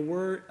 and the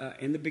word,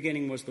 in the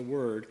beginning was the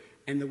Word,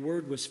 and the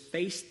Word was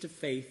face to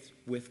face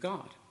with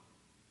God.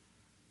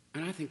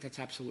 And I think that's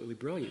absolutely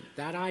brilliant.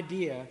 That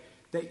idea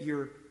that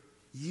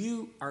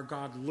you are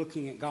God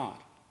looking at God.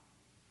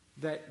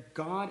 That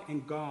God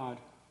and God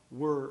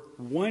were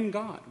one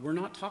God.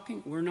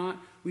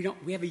 We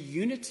have a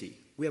unity.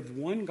 We have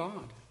one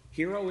God.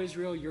 Hear, O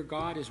Israel, your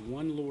God is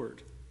one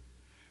Lord.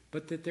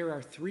 But that there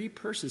are three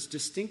persons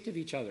distinct of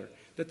each other.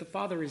 That the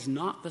Father is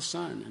not the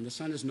Son, and the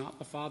Son is not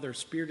the Father,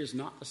 Spirit is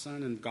not the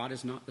Son, and God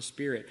is not the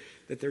Spirit.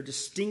 That they're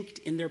distinct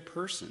in their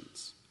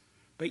persons,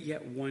 but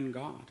yet one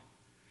God.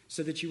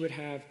 So that you would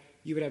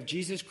have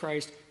Jesus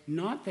Christ,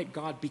 not that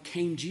God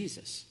became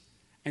Jesus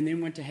and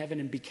then went to heaven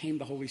and became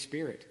the Holy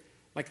Spirit,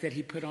 like that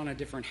he put on a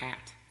different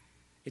hat.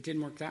 It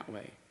didn't work that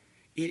way.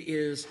 It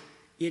is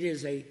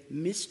a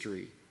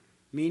mystery,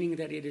 meaning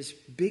that it is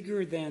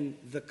bigger than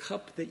the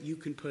cup that you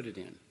can put it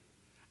in.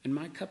 And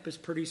my cup is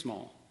pretty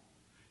small.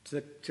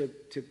 To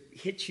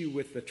hit you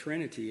with the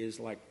Trinity is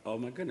like, oh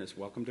my goodness,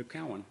 welcome to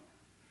Cowan.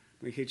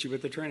 We hit you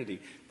with the Trinity.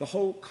 The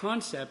whole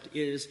concept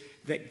is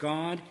that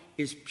God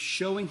is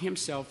showing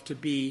himself to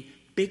be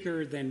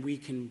bigger than we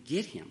can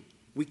get him.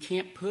 We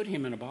can't put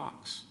him in a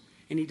box,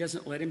 and he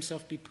doesn't let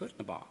himself be put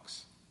in a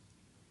box.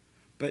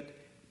 But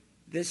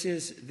This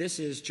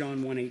is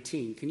John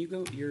 1:18. Can you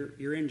go?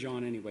 You're in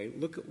John anyway.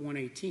 Look at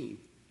 1:18.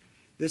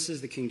 This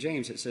is the King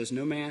James. It says,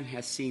 "No man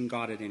hath seen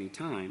God at any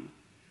time.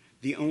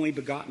 The only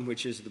begotten,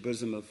 which is the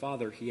bosom of the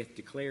Father, he hath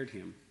declared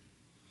him."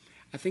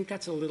 I think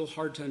that's a little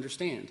hard to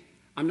understand.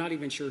 I'm not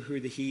even sure who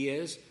the he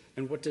is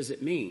and what does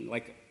it mean.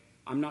 Like,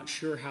 I'm not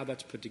sure how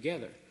that's put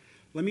together.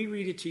 Let me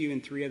read it to you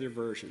in 3 other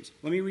versions.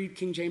 Let me read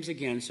King James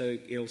again so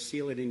it'll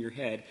seal it in your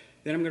head.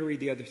 Then I'm going to read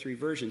the other 3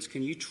 versions.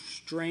 Can you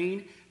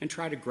strain and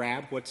try to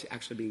grab what's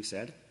actually being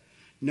said?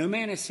 "No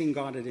man has seen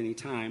God at any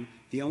time.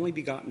 The only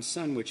begotten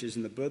Son, which is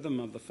in the bosom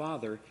of the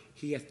Father,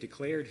 he hath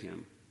declared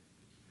him."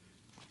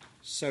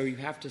 So you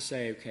have to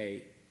say,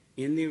 okay,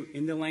 in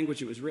the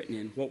language it was written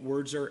in, what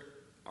words are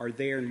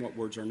there and what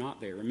words are not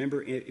there.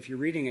 Remember, if you're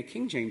reading a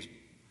King James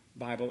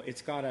Bible,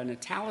 it's got an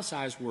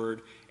italicized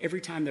word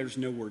every time there's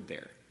no word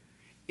there.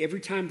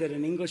 Every time that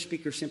an English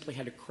speaker simply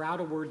had to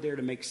crowd a word there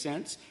to make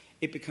sense,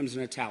 it becomes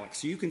an italic.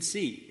 So you can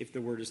see if the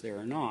word is there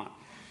or not.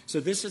 So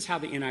this is how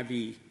the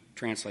NIV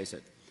translates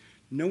it.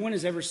 "No one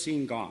has ever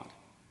seen God,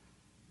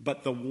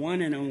 but the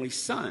one and only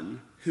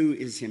Son, who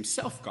is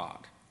himself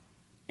God,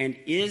 and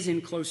is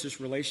in closest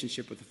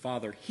relationship with the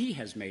Father, he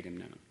has made him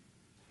known."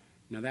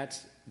 Now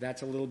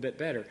that's a little bit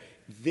better.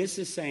 This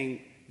is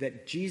saying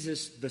that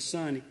Jesus, the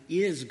Son,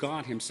 is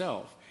God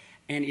himself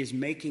and is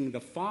making the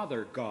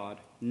Father God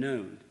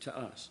known to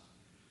us.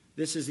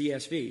 This is the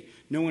ESV.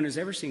 "No one has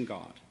ever seen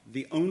God,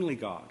 the only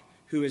God,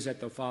 who is at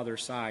the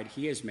Father's side,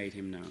 he has made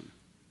him known."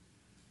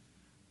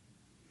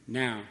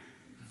 Now,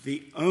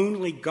 the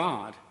only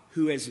God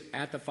who is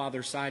at the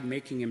Father's side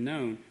making him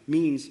known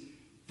means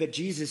that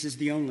Jesus is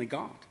the only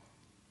God.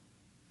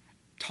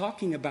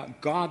 Talking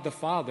about God the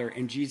Father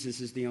and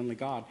Jesus is the only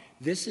God,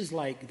 this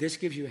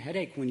gives you a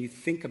headache when you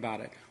think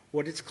about it.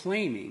 What it's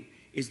claiming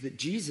is that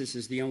Jesus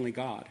is the only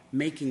God,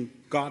 making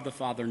God the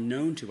Father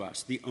known to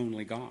us, the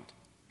only God.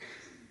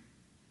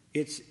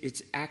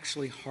 It's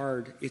actually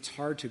hard. It's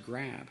hard to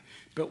grab.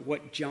 But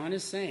what John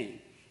is saying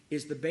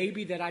is the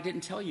baby that I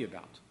didn't tell you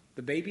about,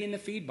 the baby in the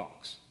feed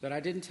box that I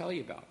didn't tell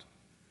you about,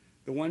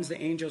 the ones the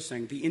angels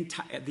sang,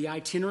 the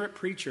itinerant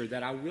preacher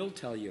that I will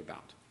tell you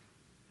about,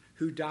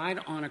 who died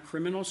on a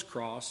criminal's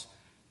cross,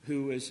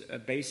 who was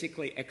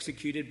basically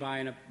executed by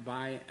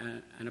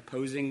an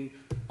opposing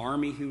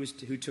army who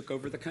took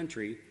over the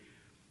country.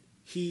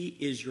 He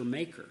is your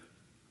maker.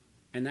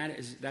 And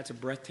that's a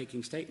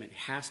breathtaking statement.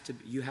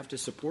 You have to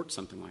support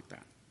something like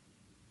that.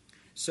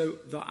 So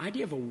the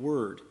idea of a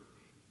word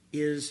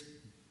is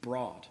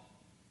broad.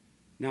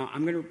 Now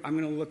I'm going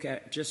to look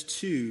at just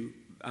 2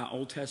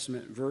 Old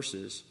Testament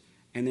verses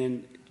and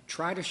then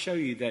try to show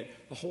you that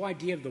the whole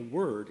idea of the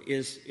word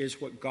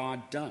is what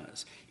God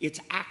does. It's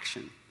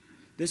action.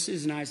 This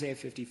is in Isaiah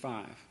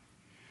 55.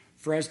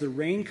 "For as the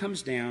rain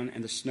comes down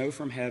and the snow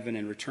from heaven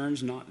and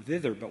returns not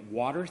thither, but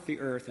watereth the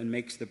earth and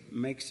makes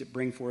it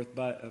bring forth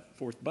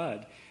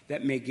bud,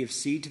 that may give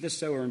seed to the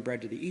sower and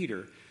bread to the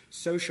eater,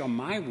 so shall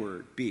my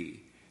word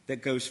be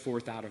that goes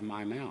forth out of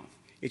my mouth.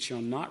 It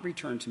shall not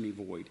return to me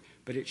void,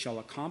 but it shall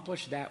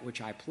accomplish that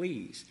which I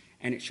please,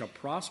 and it shall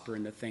prosper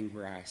in the thing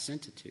where I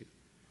sent it to."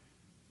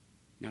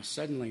 Now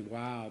suddenly,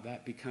 wow,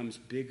 that becomes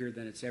bigger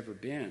than it's ever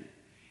been.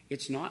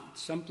 It's not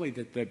simply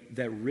that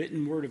the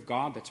written word of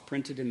God that's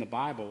printed in the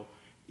Bible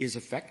is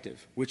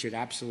effective, which it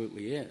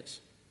absolutely is.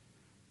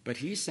 But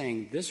he's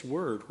saying this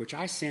word, which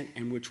I sent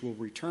and which will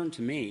return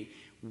to me,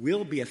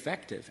 will be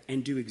effective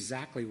and do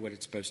exactly what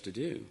it's supposed to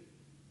do.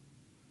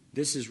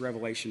 This is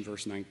Revelation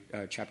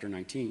chapter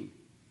 19.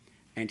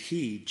 "And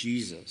he,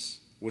 Jesus,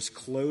 was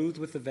clothed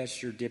with a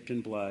vesture dipped in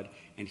blood,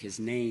 and his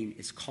name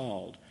is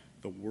called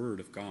the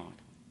Word of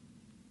God."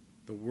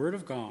 The Word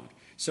of God.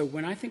 So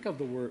when I think of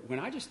the word, when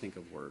I just think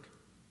of word,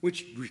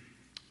 which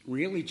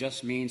really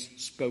just means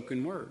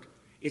spoken word,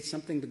 it's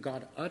something that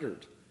God uttered.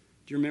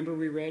 Do you remember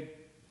we read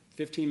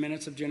 15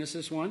 minutes of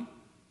Genesis 1?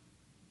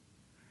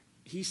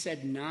 He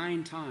said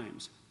 9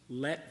 times,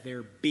 "Let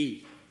there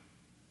be."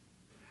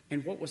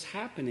 And what was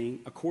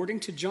happening,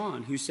 according to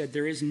John, who said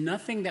there is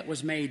nothing that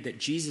was made that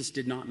Jesus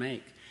did not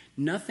make,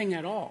 nothing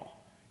at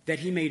all,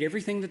 that he made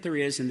everything that there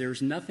is, and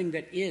there's nothing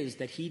that is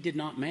that he did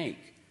not make.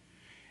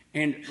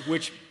 And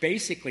which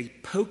basically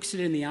pokes it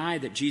in the eye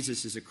that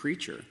Jesus is a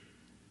creature.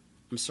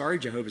 I'm sorry,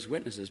 Jehovah's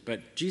Witnesses,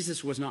 but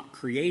Jesus was not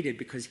created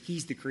because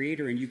he's the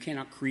creator and you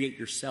cannot create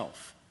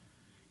yourself.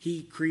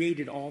 He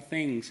created all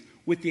things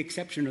with the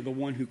exception of the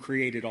one who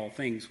created all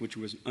things, which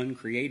was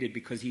uncreated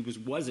because he was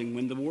wasn't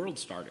when the world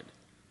started.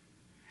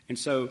 And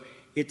so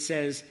it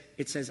says,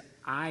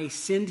 I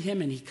send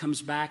him and he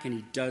comes back and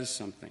he does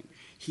something.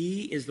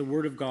 He is the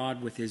Word of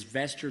God with his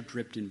vesture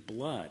dripped in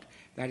blood.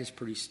 That's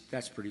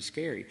pretty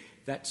scary.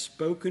 That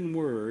spoken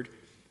word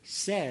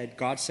said,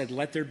 God said,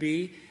 "Let there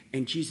be,"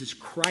 and Jesus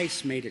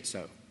Christ made it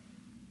so.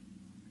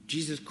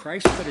 Jesus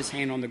Christ put his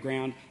hand on the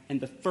ground and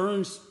the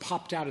ferns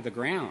popped out of the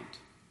ground.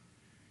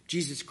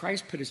 Jesus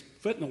Christ put his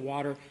foot in the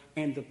water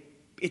and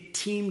it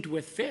teemed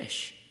with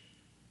fish.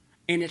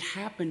 And it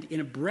happened in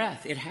a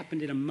breath. It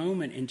happened in a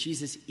moment, and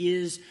Jesus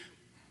is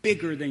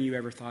bigger than you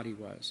ever thought he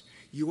was.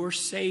 Your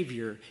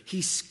Savior,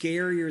 he's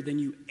scarier than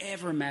you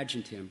ever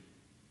imagined him.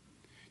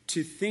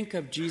 To think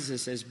of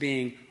Jesus as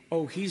being,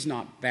 oh, he's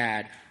not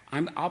bad.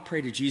 I'll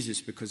pray to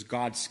Jesus because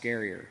God's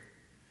scarier.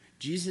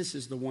 Jesus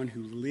is the one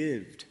who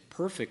lived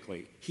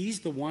perfectly.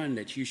 He's the one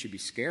that you should be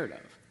scared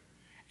of.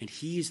 And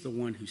he's the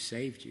one who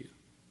saved you.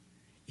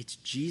 It's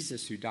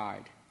Jesus who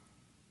died.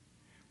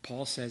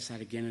 Paul says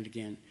that again and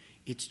again.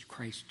 It's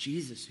Christ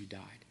Jesus who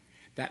died.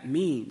 That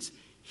means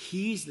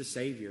he's the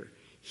Savior.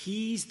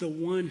 He's the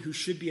one who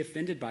should be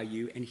offended by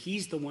you, and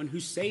he's the one who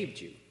saved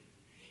you.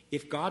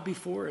 If God be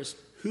for us,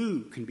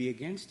 who can be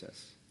against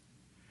us?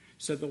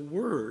 So the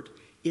Word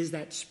is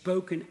that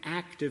spoken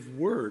active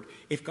word.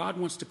 If God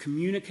wants to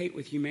communicate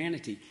with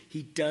humanity,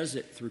 he does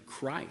it through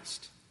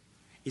Christ.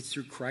 It's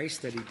through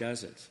Christ that he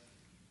does it.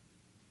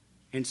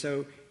 And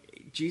so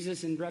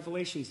Jesus in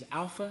Revelation is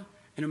Alpha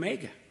and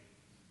Omega.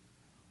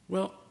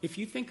 Well, if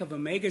you think of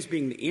Omega as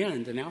being the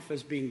end and Alpha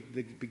as being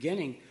the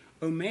beginning,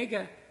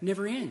 Omega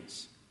never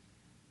ends.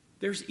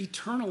 There's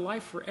eternal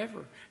life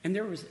forever. And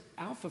there was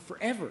Alpha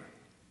forever.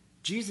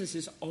 Jesus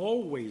has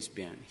always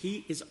been.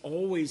 He is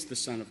always the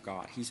Son of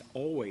God. He's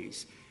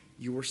always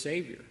your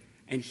Savior.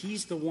 And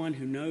he's the one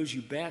who knows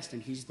you best,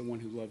 and he's the one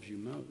who loves you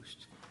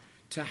most.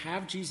 To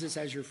have Jesus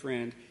as your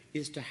friend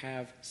is to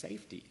have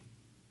safety.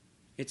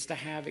 It's to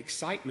have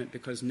excitement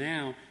because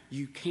now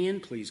you can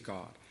please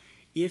God.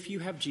 If you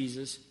have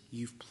Jesus,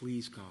 you've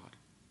pleased God.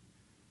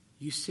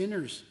 You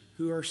sinners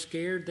who are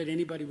scared that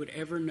anybody would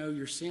ever know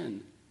your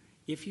sin,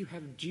 if you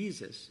have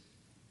Jesus,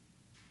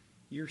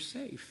 you're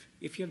safe.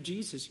 If you have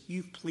Jesus,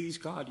 you've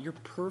pleased God. You're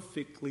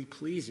perfectly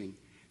pleasing.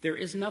 There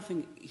is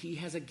nothing he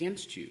has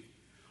against you.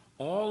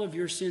 All of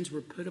your sins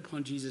were put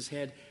upon Jesus'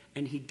 head,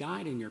 and he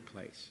died in your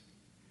place.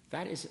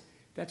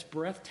 That's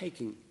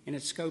breathtaking in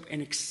its scope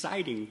and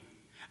exciting.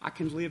 I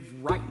can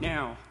live right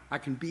now. I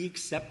can be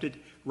accepted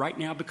right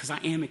now because I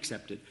am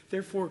accepted.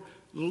 Therefore,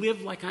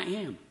 live like I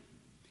am.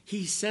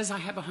 He says I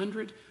have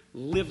 100.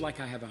 Live like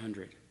I have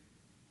 100.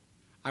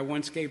 I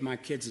once gave my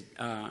kids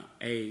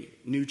a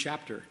new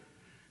chapter.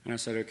 And I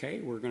said,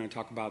 okay, we're going to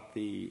talk about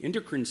the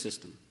endocrine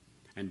system.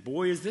 And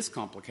boy, is this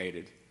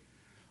complicated.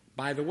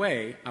 By the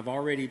way, I've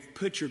already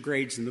put your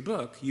grades in the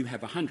book. You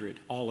have 100.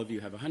 All of you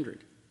have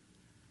 100.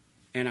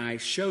 And I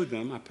showed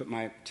them, I put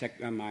my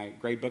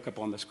grade book up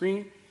on the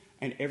screen,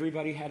 and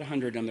everybody had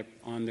 100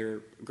 on their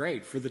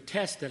grade for the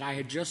test that I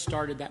had just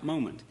started that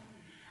moment.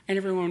 And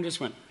everyone just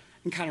went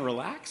and kind of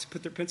relaxed,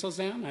 put their pencils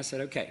down. And I said,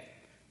 okay,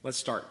 let's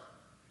start.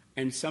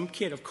 And some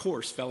kid, of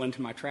course, fell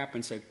into my trap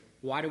and said,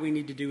 why do we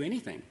need to do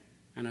anything?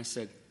 And I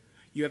said,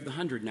 you have the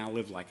 100, now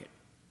live like it.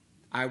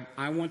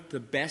 I want the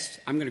best.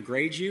 I'm going to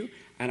grade you,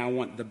 and I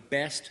want the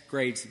best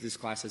grades that this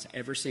class has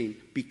ever seen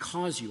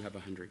because you have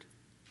 100.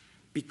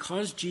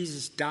 Because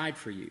Jesus died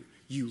for you,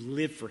 you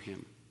live for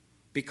him.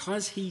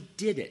 Because he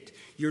did it,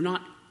 you're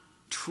not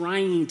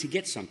trying to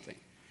get something.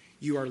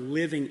 You are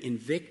living in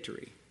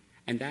victory,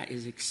 and that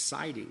is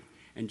exciting.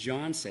 And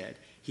John said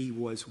he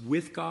was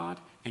with God,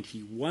 and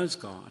he was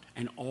God,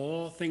 and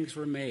all things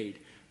were made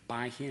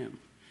by him.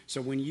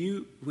 So when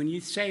you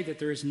say that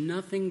there is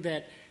nothing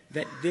that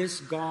this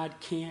God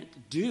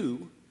can't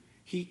do,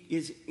 he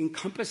is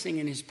encompassing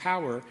in his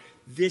power.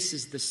 This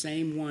is the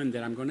same one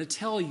that I'm going to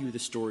tell you the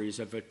stories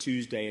of a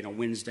Tuesday and a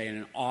Wednesday and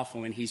an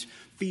awful, and his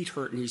feet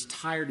hurt and he's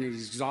tired and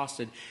he's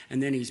exhausted,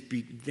 and then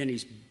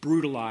he's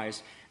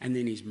brutalized, and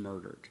then he's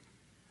murdered.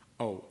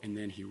 Oh, and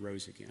then he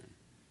rose again.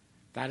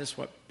 That is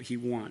what he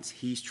wants.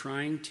 He's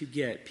trying to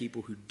get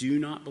people who do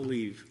not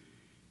believe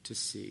to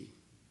see.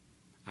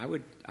 I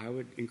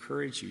would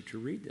encourage you to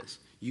read this.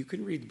 You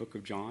can read the book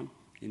of John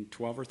in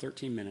 12 or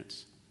 13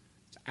 minutes.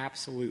 It's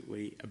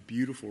absolutely a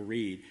beautiful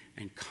read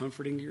and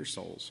comforting to your souls.